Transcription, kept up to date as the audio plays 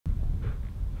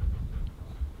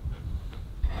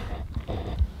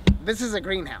This is a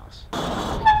greenhouse.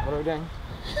 What are we doing?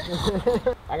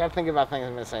 I gotta think about things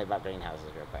I'm gonna say about greenhouses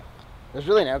real quick. There's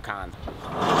really no cons.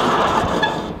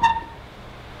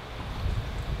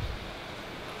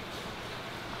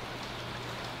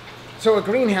 So a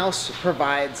greenhouse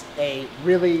provides a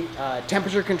really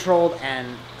temperature controlled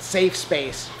and safe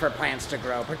space for plants to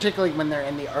grow, particularly when they're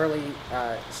in the early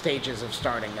stages of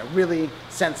starting. They're really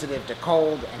sensitive to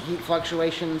cold and heat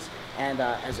fluctuations, and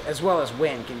as well as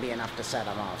wind can be enough to set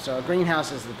them off. So a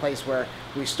greenhouse is the place where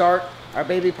we start our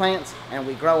baby plants and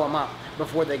we grow them up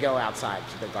before they go outside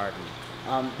to the garden.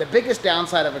 The biggest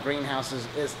downside of a greenhouse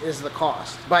is the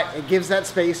cost, but it gives that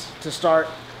space to start,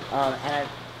 and it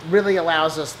really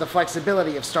allows us the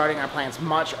flexibility of starting our plants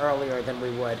much earlier than we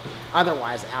would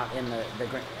otherwise out in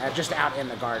just out in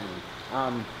the garden.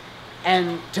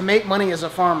 And to make money as a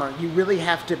farmer, you really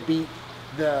have to beat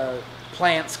the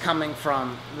plants coming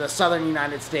from the southern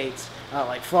United States,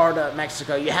 like Florida,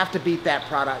 Mexico. You have to beat that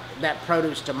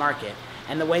produce to market.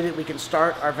 And the way that we can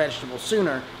start our vegetables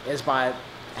sooner is by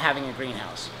having a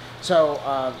greenhouse. So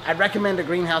I'd recommend a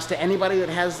greenhouse to anybody that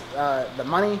has the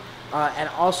money and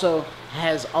also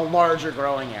has a larger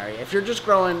growing area. If you're just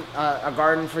growing a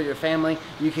garden for your family,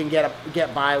 you can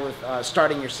get by with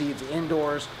starting your seeds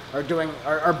indoors or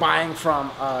buying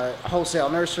from a wholesale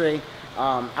nursery.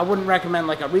 I wouldn't recommend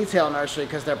like a retail nursery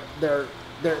because they're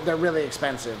really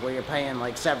expensive, where you're paying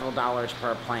like several dollars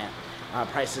per plant.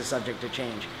 Price is subject to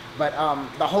change. But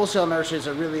the wholesale nurseries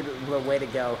are really the way to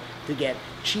go to get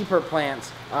cheaper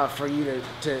plants for you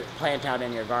to plant out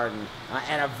in your garden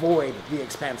and avoid the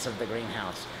expense of the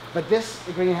greenhouse. But this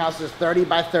greenhouse is 30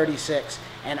 by 36,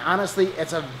 and honestly,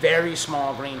 it's a very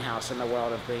small greenhouse in the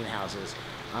world of greenhouses.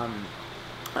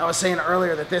 I was saying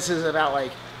earlier that this is about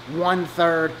like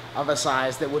 1/3 of a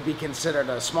size that would be considered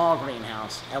a small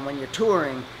greenhouse, and when you're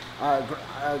touring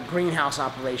greenhouse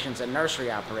operations and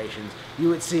nursery operations, you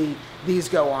would see these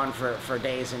go on for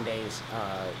days and days.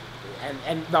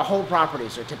 And the whole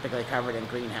properties are typically covered in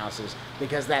greenhouses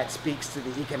because that speaks to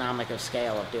the economic of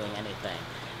scale of doing anything.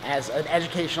 As an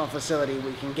educational facility,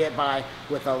 we can get by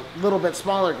with a little bit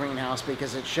smaller greenhouse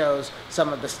because it shows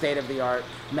some of the state-of-the-art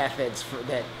methods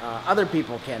that other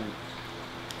people can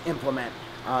implement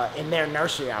in their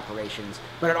nursery operations,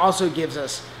 but it also gives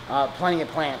us plenty of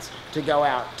plants to go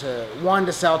out to, one,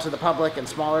 to sell to the public and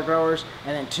smaller growers,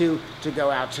 and then two, to go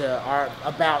out to our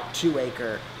about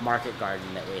 2-acre market garden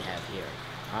that we have here.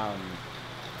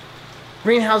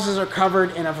 Greenhouses are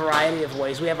covered in a variety of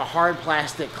ways. We have a hard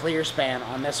plastic clear span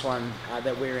on this one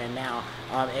that we're in now.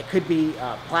 It could be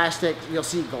plastic. You'll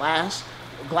see glass.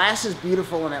 Glass is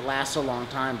beautiful and it lasts a long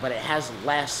time, but it has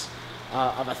less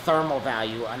of a thermal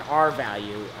value, an R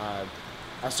value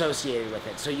associated with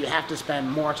it. So you have to spend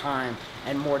more time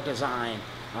and more design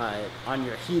on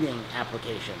your heating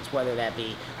applications, whether that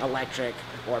be electric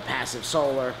or passive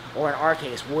solar, or in our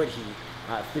case, wood heat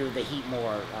through the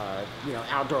Heatmore,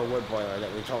 outdoor wood boiler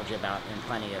that we told you about in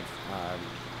plenty of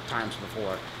times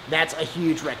before. That's a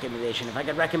huge recommendation. If I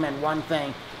could recommend one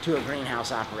thing to a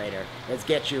greenhouse operator, it's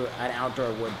get you an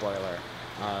outdoor wood boiler.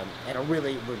 It'll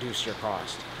really reduce your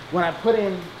cost. When I put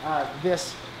in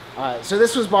this, so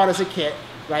this was bought as a kit,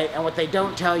 right? And what they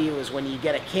don't tell you is when you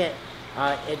get a kit,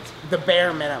 it's the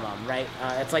bare minimum, right?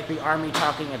 It's like the Army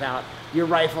talking about your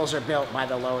rifles are built by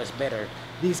the lowest bidder.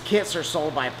 These kits are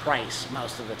sold by price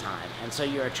most of the time, and so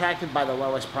you're attracted by the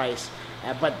lowest price.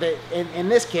 But in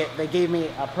this kit, they gave me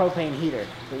a propane heater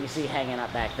that you see hanging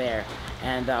up back there,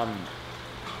 and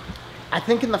I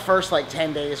think in the first like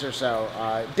 10 days or so,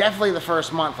 definitely the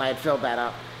first month, I had filled that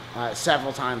up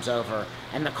several times over,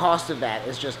 and the cost of that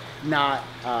is just not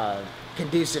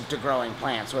conducive to growing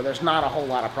plants, where there's not a whole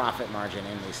lot of profit margin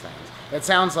in these things. It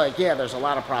sounds like, yeah, there's a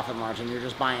lot of profit margin. You're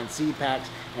just buying seed packs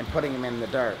and putting them in the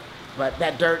dirt. But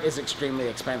that dirt is extremely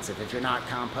expensive if you're not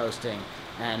composting.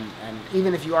 And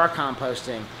even if you are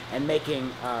composting and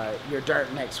making your dirt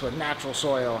mix with natural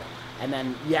soil, and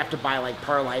then you have to buy like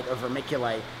perlite or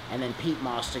vermiculite and then peat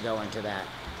moss to go into that.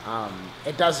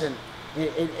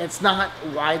 It's not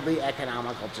widely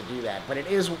economical to do that, but it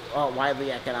is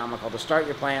widely economical to start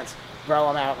your plants, grow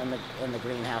them out in the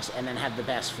greenhouse, and then have the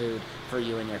best food for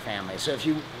you and your family. So if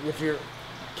you're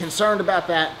concerned about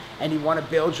that and you want to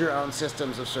build your own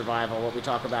systems of survival, what we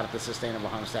talk about at the Sustainable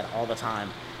Homestead all the time,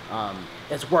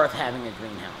 it's worth having a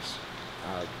greenhouse.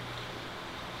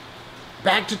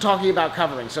 Back to talking about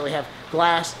covering. So we have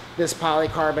glass, this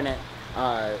polycarbonate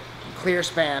clear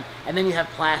span, and then you have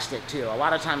plastic too. A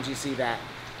lot of times you see that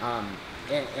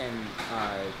in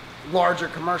larger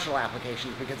commercial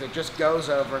applications because it just goes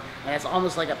over and it's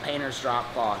almost like a painter's drop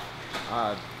cloth.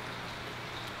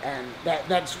 And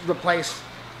that's replaced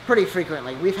pretty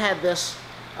frequently. We've had this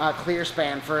clear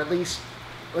span for at least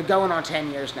going on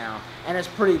 10 years now, and it's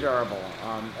pretty durable.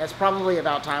 It's probably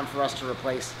about time for us to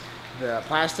replace the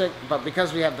plastic, but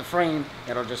because we have the frame,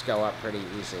 it'll just go up pretty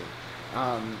easy.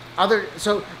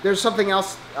 So there's something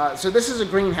else. So this is a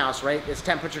greenhouse, right? It's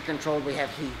temperature controlled. We have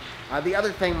heat. The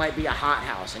other thing might be a hot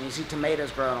house, and you see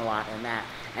tomatoes growing a lot in that,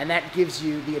 and that gives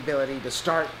you the ability to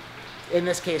start, in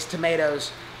this case,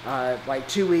 tomatoes like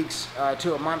 2 weeks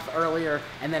to a month earlier,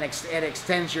 and then it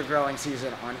extends your growing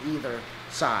season on either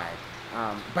side.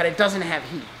 But it doesn't have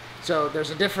heat. So there's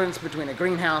a difference between a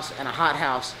greenhouse and a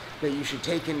hothouse that you should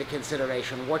take into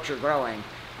consideration what you're growing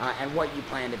and what you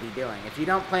plan to be doing. If you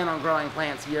don't plan on growing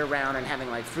plants year-round and having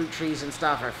like fruit trees and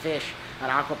stuff, or fish, an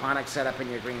aquaponics setup in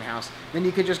your greenhouse, then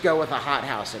you could just go with a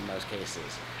hothouse in most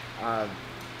cases.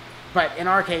 But in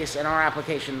our case, in our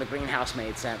application, the greenhouse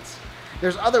made sense.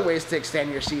 There's other ways to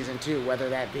extend your season too, whether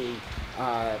that be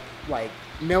like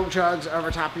milk jugs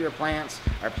over top of your plants,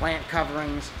 or plant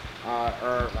coverings,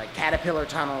 or like caterpillar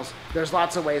tunnels. There's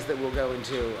lots of ways that we'll go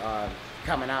into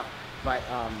coming up, but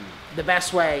the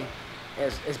best way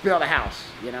is build a house.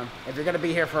 You know, if you're going to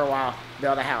be here for a while,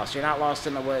 build a house. You're not lost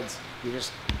in the woods. You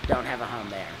just don't have a home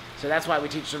there. So that's why we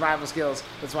teach survival skills.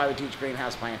 That's why we teach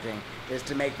greenhouse planting, is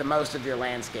to make the most of your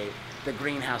landscape. The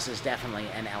greenhouse is definitely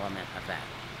an element of that.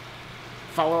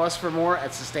 Follow us for more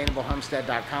at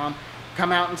sustainablehomestead.com.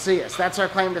 Come out and see us. That's our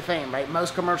claim to fame, right?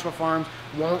 Most commercial farms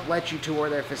won't let you tour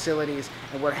their facilities,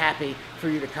 and we're happy for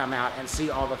you to come out and see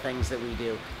all the things that we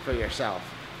do for yourself.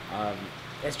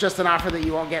 It's just an offer that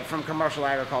you won't get from commercial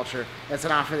agriculture. It's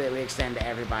an offer that we extend to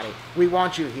everybody. We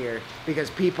want you here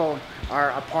because people are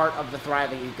a part of the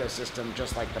thriving ecosystem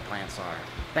just like the plants are.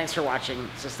 Thanks for watching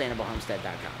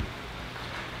sustainablehomestead.com.